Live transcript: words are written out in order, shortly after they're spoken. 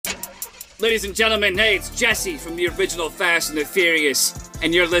Ladies and gentlemen, hey, it's Jesse from the original Fast and the Furious,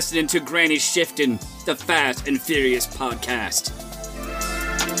 and you're listening to Granny Shifting, the Fast and Furious podcast.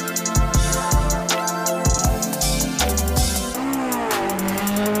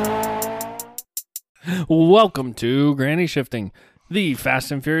 Welcome to Granny Shifting, the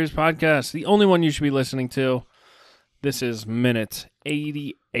Fast and Furious podcast, the only one you should be listening to. This is minute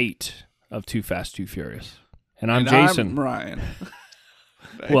 88 of Too Fast, Too Furious. And I'm Jason. I'm Ryan.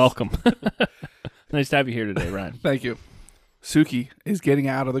 Nice. Welcome. Nice to have you here today, Ryan. Thank you. Suki is getting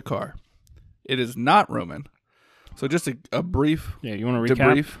out of the car. It is not Roman. So just a brief you want to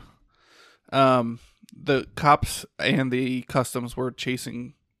recap? Debrief. The cops and the customs were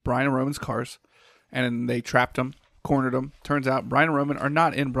chasing Brian and Roman's cars, and they trapped them, cornered them. Turns out Brian and Roman are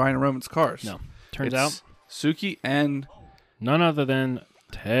not in Brian and Roman's cars. No. Turns out Suki and none other than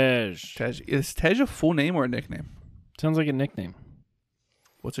Tej. Tej. Is Tej a full name or a nickname? Sounds like a nickname.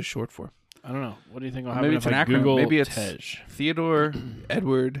 What's it short for? I don't know. What do you think will happen Maybe if it's an I acronym. Google Maybe it's Tej? Theodore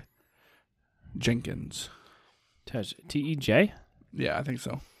Edward Jenkins. Tej. T-E-J? Yeah, I think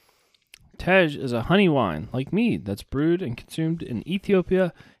so. Tej is a honey wine, like mead, that's brewed and consumed in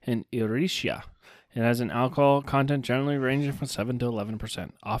Ethiopia and Eritrea. It has an alcohol content generally ranging from 7 to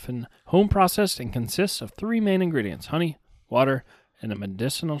 11%, often home processed, and consists of 3 main ingredients: honey, water, and a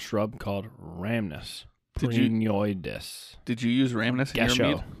medicinal shrub called rhamnus prunioides. Did you use Ramnus in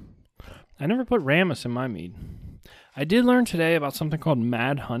your mead? I never put rhamnus in my mead. I did learn today about something called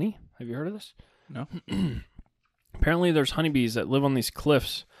mad honey. Have you heard of this? No. Apparently there's honeybees that live on these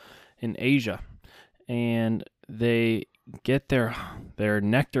cliffs in Asia, and they get their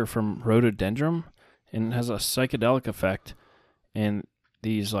nectar from rhododendron, and it has a psychedelic effect, and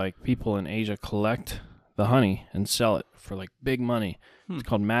these people in Asia collect the honey and sell it for big money. It's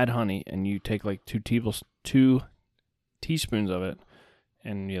called mad honey, and you take 2 teaspoons of it,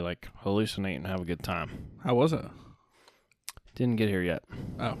 and you hallucinate and have a good time. How was it? Didn't get here yet.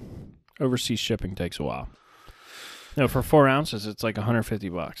 Oh. Overseas shipping takes a while. No, for 4 ounces, it's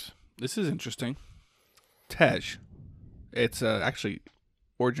 $150. This is interesting. Tej. It's actually,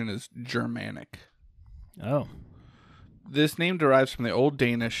 origin is Germanic. Oh. This name derives from the Old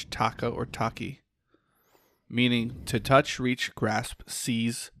Danish taka or taki, meaning to touch, reach, grasp,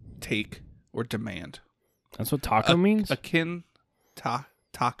 seize, take, or demand. That's what taco means? Akin taka.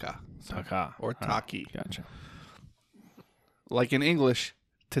 Taka. Or taki. Gotcha. Like in English,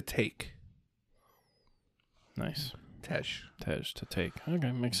 to take. Nice. Tej. Tej, to take.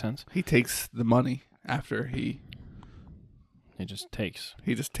 Okay, makes sense. He takes the money after he just takes.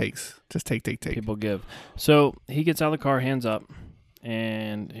 He just takes. Just take. People give. So he gets out of the car, hands up,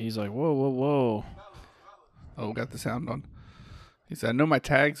 and he's like, whoa, whoa, whoa. Oh, got the sound on. He said, I know my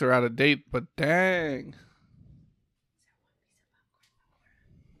tags are out of date, but dang.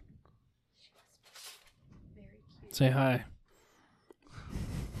 Say hi.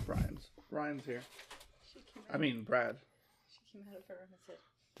 Ryan's here. Brad. She came out of her room and said,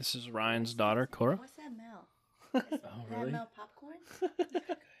 This is Ryan's daughter, Cora. what's that Mel? Oh, really? That Mel popcorn?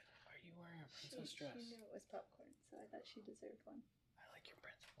 Are you wearing a princess dress? She knew it was popcorn, so I thought she deserved one. I like your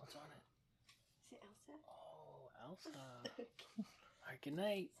princess. What's on it? Is it Elsa? Oh, Elsa. All right, good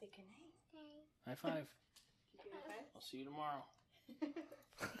night. Say goodnight. High five. Did you high five? I'll see you tomorrow.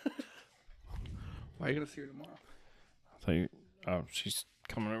 Why are you going to see her tomorrow? I thought you... Oh, she's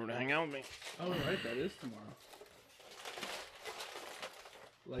coming over to hang out with me. Oh, right. That is tomorrow.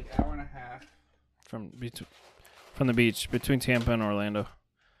 Hour and a half. From the beach, between Tampa and Orlando.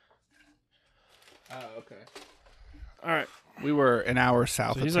 Oh, okay. All right. We were an hour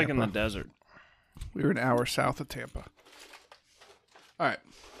south So of he's Tampa. in the desert. We were an hour south of Tampa. All right.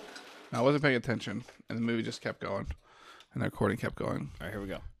 Now, I wasn't paying attention, and the movie just kept going, and the recording kept going. All right, here we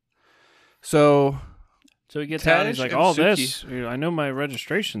go. So So he gets Tej out, and he's like, and all Suki. this, I know my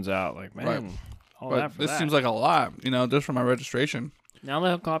registration's out. Man, Right. all but that for this that. seems like a lot, just for my registration. Now the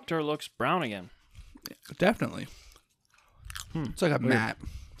helicopter looks brown again. Definitely. It's like a Weird. mat.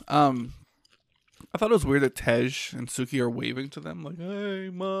 I thought it was weird that Tej and Suki are waving to them, hey,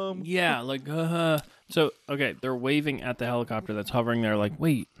 Mom. Yeah, So, okay, they're waving at the helicopter that's hovering there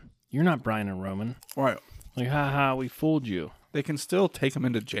wait, you're not Brian and Roman. Right. Haha, we fooled you. They can still take them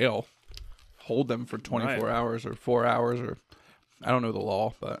into jail, hold them for 24 Right. hours or 4 hours, or I don't know the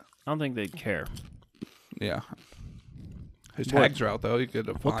law, but I don't think they'd care. yeah. His tags are out, though. You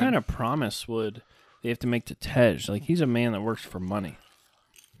could What kind of promise would they have to make to Tej? He's a man that works for money.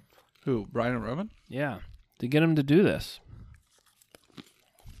 Who, Brian and Roman? Yeah, to get him to do this.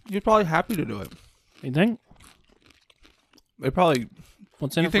 You're probably happy to do it. You think? They probably.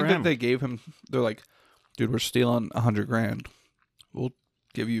 What's in You it think for that him? they gave him? They're like, dude, we're stealing $100,000. We'll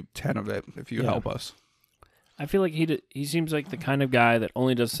give you 10 of it if you Yeah. help us. I feel like he seems like the kind of guy that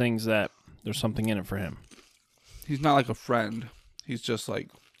only does things that there's something in it for him. He's not like a friend. He's just like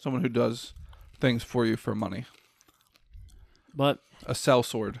someone who does things for you for money. But A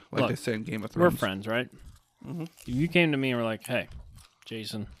sellsword, like Look, they say in Game of we're Thrones. friends, right? Mhm. If you came to me and were like, hey,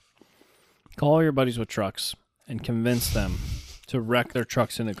 Jason, call your buddies with trucks and convince them to wreck their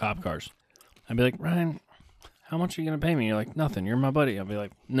trucks into cop cars. I'd be like, Ryan, how much are you going to pay me? You're like, nothing. You're my buddy. I'll be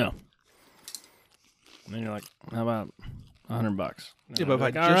like, no. And then you're like, how about $100? Yeah, but if I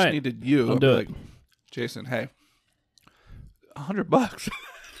like, all just right, needed you, I'll I'd do be it. like, Jason, hey, $100.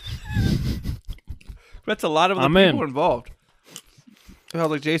 That's a lot of the I'm people in. involved. I was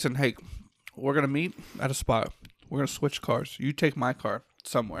like, Jason, hey, we're going to meet at a spot. We're going to switch cars. You take my car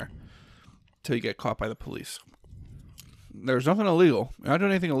somewhere till you get caught by the police. There's nothing illegal. You're not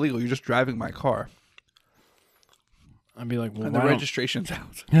doing anything illegal. You're just driving my car. I'd be like, well, And the why don't- registration's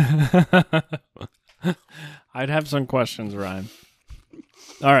out. I'd have some questions, Ryan.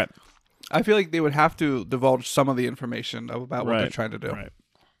 All right. I feel like they would have to divulge some of the information about what they're Right, trying to do. Right.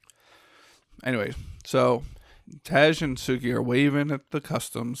 Anyways, so Tej and Suki are waving at the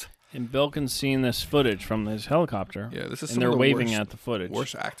customs. And Bilkin's seeing this footage from his helicopter. Yeah, this is and some they're of the waving worst, at the footage.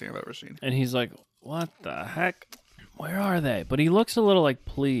 worst acting I've ever seen. And he's like, what the heck? Where are they? But he looks a little like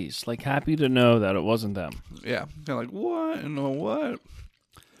pleased, like happy to know that it wasn't them. Yeah, they're like, what? And what?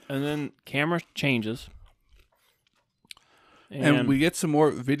 And then camera changes. And we get some more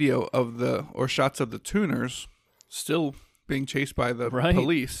video of or shots of the tuners still being chased by the right,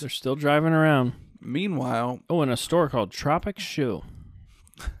 police. They're still driving around. Meanwhile, Oh, in a store called Tropic Shoe.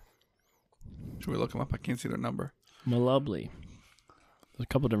 should we look them up? I can't see their number. Malubly. There's a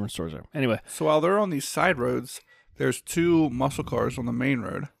couple different stores there. Anyway, So while they're on these side roads, there's two muscle cars on the main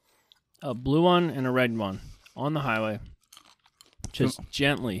road. a blue one and a red one on the highway, just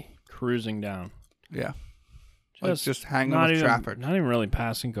gently cruising down. Yeah. Like just hanging not with even, traffic. Not even really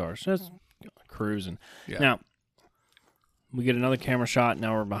passing cars, just cruising. Yeah. Now, we get another camera shot.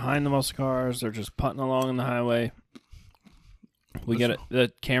 Now we're behind the muscle cars. They're just putting along on the highway. We get it.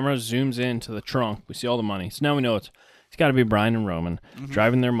 The camera zooms into the trunk. We see all the money. So now we know it's got to be Brian and Roman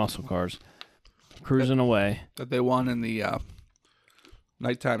driving their muscle cars, cruising away. That they won in the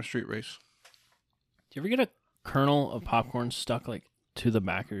nighttime street race. Do you ever get a kernel of popcorn stuck like to the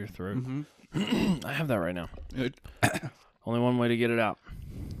back of your throat? Mm-hmm. I have that right now. It, Only one way to get it out.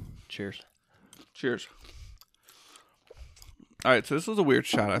 Cheers. cheers. All right, so this was a weird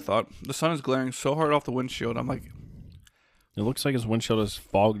shot, I thought. The sun is glaring so hard off the windshield. I'm like, It looks like his windshield is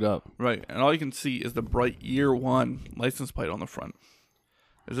fogged up. right. And all you can see is the bright Year One license plate on the front.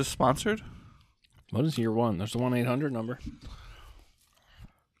 Is this sponsored? What is year one? There's the 1-800 number.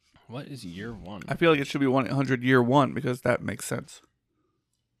 What is year one? I feel like it should be 1-800 Year One because that makes sense.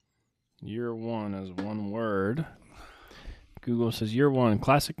 Year one is one word. Google says year one,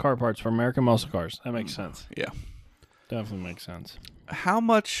 classic car parts for American muscle cars. That makes sense. Yeah. Definitely makes sense. How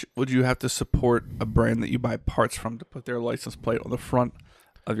much would you have to support a brand that you buy parts from to put their license plate on the front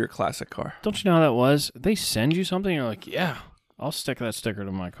of your classic car? Don't you know how that was? They send you something, you're like, yeah, I'll stick that sticker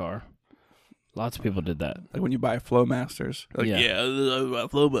to my car. Lots of people did that. Like when you buy Flowmasters. Like, Yeah. yeah, I buy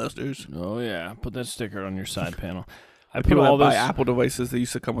Flowmasters. Oh, yeah. Put that sticker on your side panel. I put People all that buy those. Apple devices, they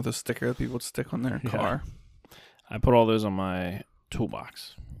used to come with a sticker that people would stick on their Yeah. car. I put all those on my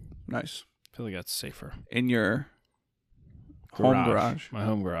toolbox. Nice. I feel like that's safer. In your home garage. My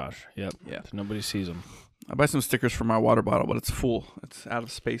home garage. Yep. Yeah. So nobody sees them. I buy some stickers for my water bottle, but it's full. It's out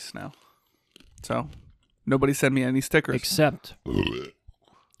of space now. So, nobody send me any stickers. Except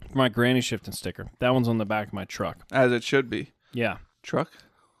for my granny shifting sticker. That one's on the back of my truck. As it should be. Yeah. Truck?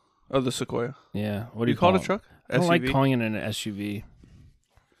 Oh, the Sequoia. Yeah. What do you call call it a truck? I don't like SUV? calling it an SUV.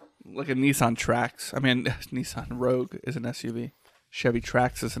 Like a Nissan Trax. I mean, Nissan Rogue is an SUV. Chevy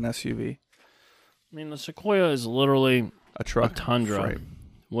Trax is an SUV. I mean, the Sequoia is literally A truck. a Tundra Right.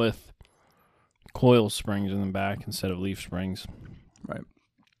 with coil springs in the back instead of leaf springs. Right.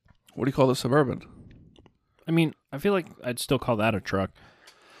 What do you call the Suburban? I mean, I feel like I'd still call that a truck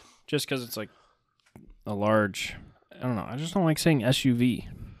just because it's like a large. I don't know. I just don't like saying SUV.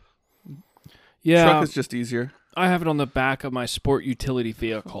 Yeah, Truck is just easier. I have it on the back of my sport utility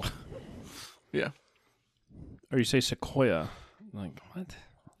vehicle. Yeah. Or you say Sequoia. Like, what?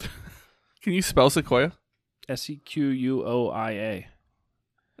 Can you spell Sequoia? Sequoia.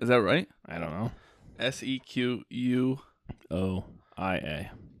 Is that right? I don't know. SEQU. OIA.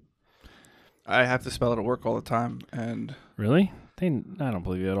 I have to spell it at work all the time, and Really? I don't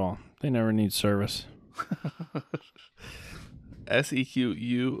believe you at all. They never need service.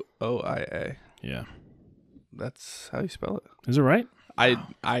 SEQUOIA. Yeah. That's how you spell it. Is it right?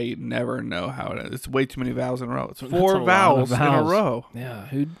 I never know how it is. It's way too many vowels in a row. It's That's 4 a lot of vowels in a vowels. row. Yeah,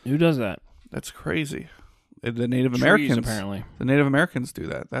 who does that? That's crazy. The Native Trees, Americans. apparently. The Native Americans do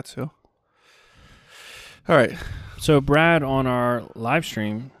that. That's who. All right. So Brad on our live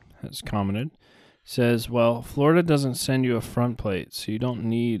stream has commented, says, well, Florida doesn't send you a front plate, so you don't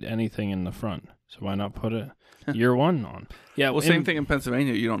need anything in the front. So why not put a year one on? Yeah, Well, same thing in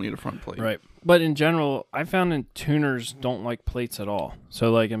Pennsylvania. You don't need a front plate. Right. But in general, I found in tuners don't like plates at all.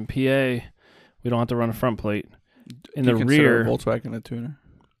 So like in PA, we don't have to run a front plate. In Do the you consider rear, a Volkswagen a tuner?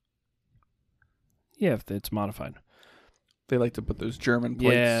 yeah, if it's modified. They like to put those German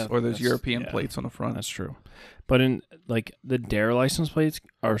plates Yeah, or those that's- European yeah. plates on the front. That's true. But in like the Dare license plates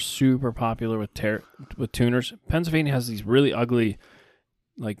are super popular with tuners. Pennsylvania has these really ugly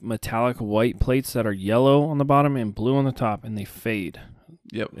like metallic white plates that are yellow on the bottom and blue on the top, and they fade.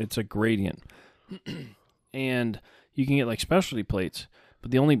 Yep. It's a gradient. And you can get like specialty plates,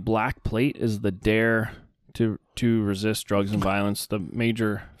 but the only black plate is the Dare to resist drugs and violence, the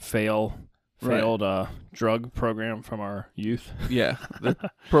major failed drug program from our youth. Yeah. The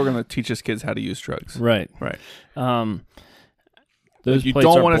program that teaches kids how to use drugs. Right. Right. Those If you plates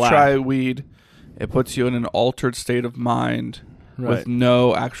don't are want to black. try weed, it puts you in an altered state of mind Right. with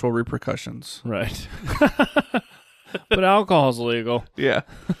no actual repercussions. Right. But alcohol's legal. Yeah.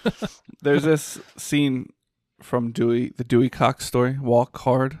 There's this scene from the Dewey Cox story, Walk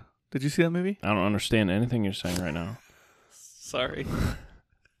Hard. Did you see that movie? I don't understand anything you're saying right now. Sorry.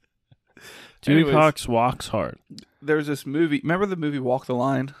 Dewey Anyways. Cox walks hard. There's this movie. Remember the movie Walk the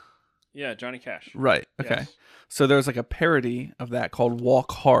Line? Yeah, Johnny Cash. Right. Okay. Yes. So there's like a parody of that called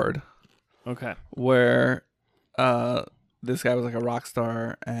Walk Hard, Okay. where this guy was like a rock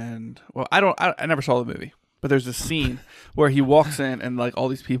star, and well, I never saw the movie, but there's this scene where he walks in and like all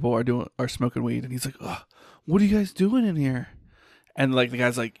these people are smoking weed, and he's like, "Ugh, what are you guys doing in here?" And like the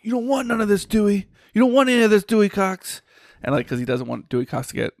guy's like, "You don't want none of this, Dewey. You don't want any of this, Dewey Cox." And like, because he doesn't want Dewey Cox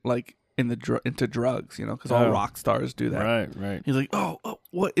to get like into drugs, you know, because all Oh. rock stars do that. Right. He's like, oh,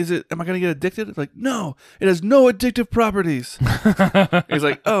 what is it? Am I going to get addicted? It's like, no, it has no addictive properties. He's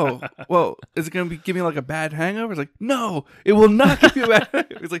like, oh, well, is it going to give me like a bad hangover? It's like, no, it will not give you a bad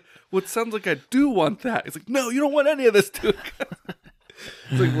hangover. He's like, well, it sounds like I do want that. It's like, no, you don't want any of this, dude.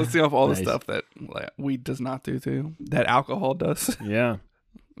 It's like listing off all the Nice. stuff that like, weed does not do to you, that alcohol does, Yeah.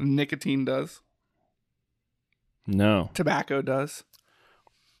 nicotine does, No. tobacco does.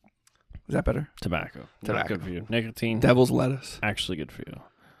 Is that better? Tobacco. Not Tobacco. good for you. Nicotine. Devil's lettuce. Actually good for you.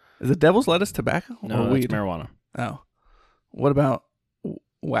 Is it devil's lettuce tobacco No, or that's weed? marijuana. Oh. What about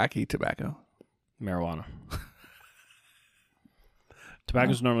wacky tobacco? Marijuana.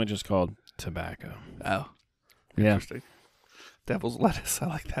 Tobacco's normally just called tobacco. Oh. Yeah. Interesting. Devil's lettuce. I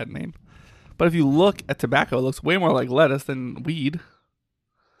like that name. But if you look at tobacco, it looks way more like lettuce than weed.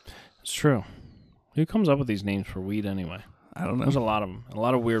 It's true. Who comes up with these names for weed anyway? I don't know. There's a lot of them. A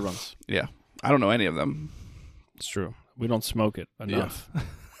lot of weird ones. Yeah. I don't know any of them. It's true. We don't smoke it enough.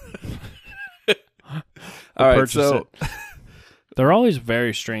 All right. purchase So, They're always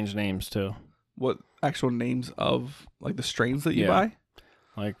very strange names too. what actual names of like the strains that you Yeah. buy?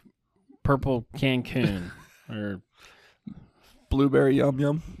 Like Purple Cancun or Blueberry Yum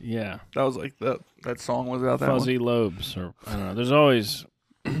Yum. yeah, That was like that song was about that Fuzzy Lobes or I don't know. There's always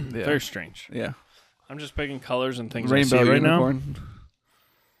one. Yeah. very strange. Yeah. I'm just picking colors and things I Rainbow see right Unicorn.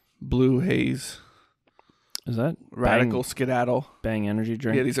 Blue Haze. now. Is that Radical Skedaddle. Bang energy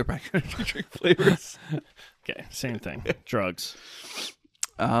drink? Yeah, these are Bang Energy drink flavors. Okay, same thing. Drugs.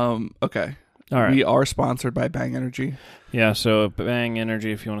 Okay. All right. We are sponsored by Bang Energy. Yeah, so Bang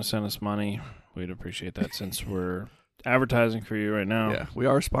Energy, if you want to send us money, we'd appreciate that since we're advertising for you right now. Yeah, we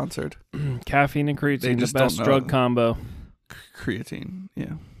are sponsored. Caffeine and creatine, They the just don't best know. drug combo. Creatine.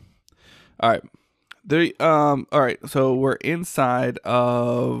 Yeah. All right. All right. So we're inside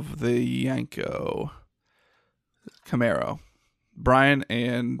of the Yanko Camaro. Brian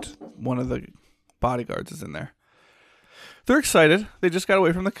and one of the bodyguards is in there. They're excited. They just got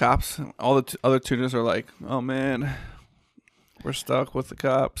away from the cops. All the other tuners are like, "Oh man, we're stuck with the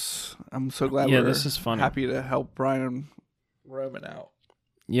cops." I'm so glad. Yeah, we're this is funny. Happy to help Brian and Roman out.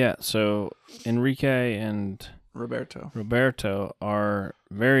 Yeah, so Enrique and Roberto are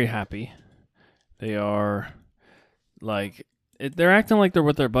very happy. They are like they're acting like they're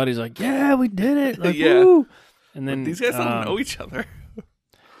with their buddies, like, yeah, we did it. Like, Yeah. woo. And then But these guys don't know each other.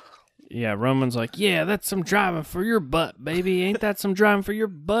 yeah, Roman's like, yeah, that's some driving for your butt, baby. Ain't that some driving for your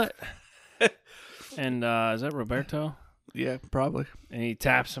butt? And is that Roberto? Yeah, probably. And he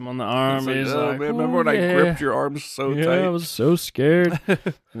taps him on the arm. It's and like, he's "Oh, like, man, remember when I yeah. gripped your arms so Yeah, tight?" I was so scared. And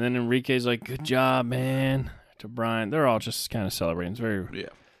then Enrique's like, good job, man. to Brian. They're all just kind of celebrating. It's very Yeah.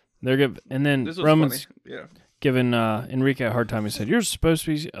 they're good. And then This was Roman's funny. Yeah. giving Enrique a hard time. He said, "You're supposed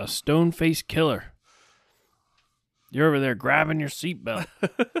to be a stone-faced killer. You're over there grabbing your seatbelt."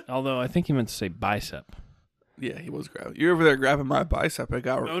 Although I think he meant to say bicep. Yeah, he was grabbing. You're over there grabbing my bicep. It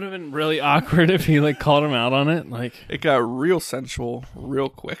It would have been really awkward if he called him out on it. got real sensual real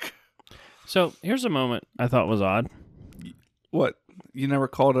quick. So here's a moment I thought was odd. What? You never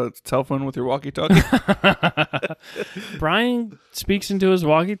called a cell phone with your walkie-talkie? Brian speaks into his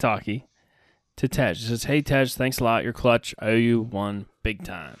walkie-talkie to Tej. He says, "Hey, Tej, thanks a lot. You're clutch. I owe you one big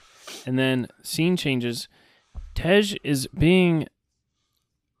time." And then scene changes. Tej is being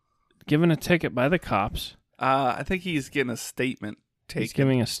given a ticket by the cops. I think he's getting a statement taken. He's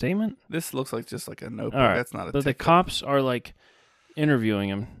giving a statement? This looks like just like a notebook. All right. That's not a But the ticket. cops are interviewing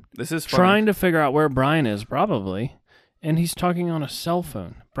him, This is funny. trying to figure out where Brian is, probably. And he's talking on a cell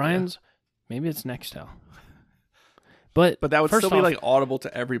phone. Brian's, maybe it's Nextel. But But that would first still be off, audible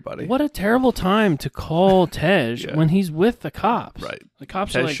to everybody. what a terrible time to call Tej Yeah. when he's with the cops. Right. The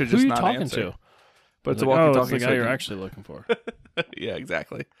cops Tej are like, should "Who are just you not talking answer." to?" But it's a Like, "Oh, walkie-talkie. it's the guy so you're you- actually looking for Yeah,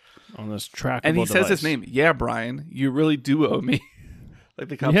 exactly. on this trackable And he says his device." name. Yeah, Brian, you really do owe me. Like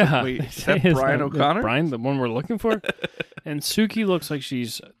the cops Yeah, like, wait, they is say that his Brian name. O'Connor? Brian, the one we're looking for. And Suki looks like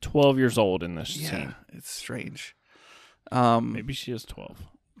she's 12 years old in this Yeah, scene. it's strange. Maybe she is 12.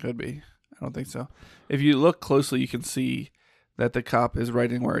 Could be. I don't think so. If you look closely, you can see that the cop is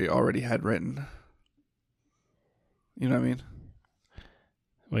writing where he already had written. You know what I mean?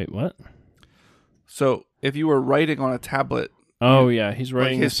 Wait, what? So if you were writing on a tablet, Oh yeah, he's like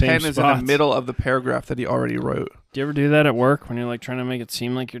writing his the same pen is in spots. the middle of the paragraph that he already wrote. Do you ever do that at work when you're trying to make it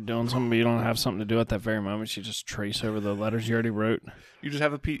seem like you're doing something, but you don't have something to do at that very moment? You just trace over the letters you already wrote. You just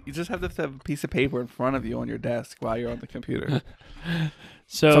have you just have to have a piece of paper in front of you on your desk while you're on the computer.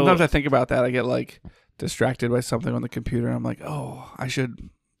 So Sometimes I think about that. I get distracted by something on the computer, and I'm like, oh, I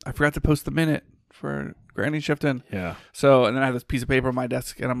forgot to post the minute for Granny Shifton. yeah, So, and then I have this piece of paper on my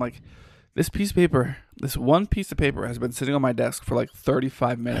desk, and I'm like, this one piece of paper has been sitting on my desk for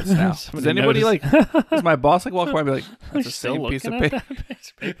 35 minutes now. Does Somebody anybody noticed. does my boss walk by and be like, Are that's you the still same piece of looking paper? at that piece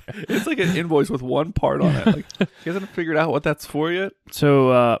of paper? It's like an invoice with one part on it. He hasn't figured out what that's for yet.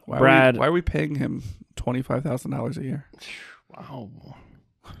 So Brad, why are we paying him $25,000 a year? wow,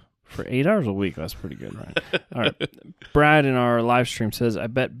 for 8 hours a week, that's pretty good, right? All right, Brad in our live stream says, "I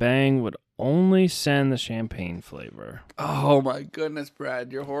bet Bang would only send the champagne flavor." Oh my goodness,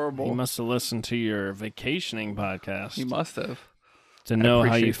 Brad, you're He horrible. must have listened to your vacationing podcast He must have. to know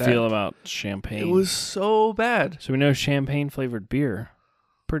how you appreciate that. feel about champagne. It was so bad. So we know champagne flavored beer,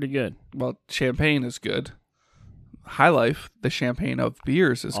 pretty good. Well, champagne is good. High Life, the champagne of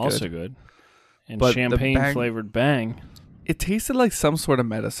beers, is Also good. good. And But the champagne Bang- flavored Bang. It tasted like some sort of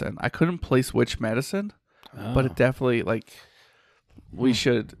medicine. I couldn't place which medicine, but it definitely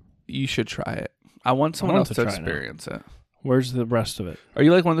you should try it. I want someone want else to to try it now. experience it. Where's the rest of it? Are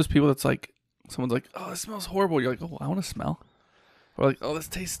you like one of those people that's like, someone's like, oh, this smells horrible. You're like, oh, I want to smell. Or like, oh, this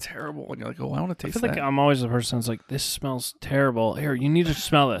tastes terrible. And you're like, oh, I want to I taste feel that. like I'm always the person that's like, this smells terrible. Here, you need to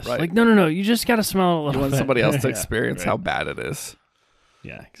smell this. Right. Like, no. You just got to smell it a You little want bit. somebody else to Yeah, experience right. how bad it is.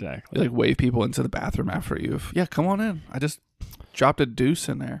 Yeah, exactly. You wave people into the bathroom after you've, yeah, come on in. I just dropped a deuce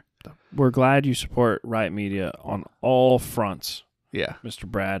in there. We're glad you support Riot Media on all fronts, Yeah, Mr.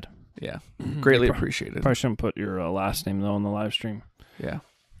 Brad. yeah. Greatly Pro- appreciated. Probably shouldn't put your last name, though, on the live stream. Yeah.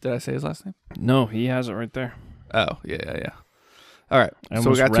 Did I say his last name? No, he has it right there. Oh, yeah. All right. I So we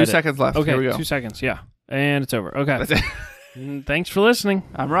almost got 2 read it. seconds left. Okay, Here we go. 2 seconds. Yeah. And it's over. Okay. That's it. Thanks for listening.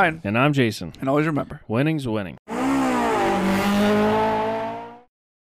 I'm Ryan. And I'm Jason. And always remember. Winning's winning.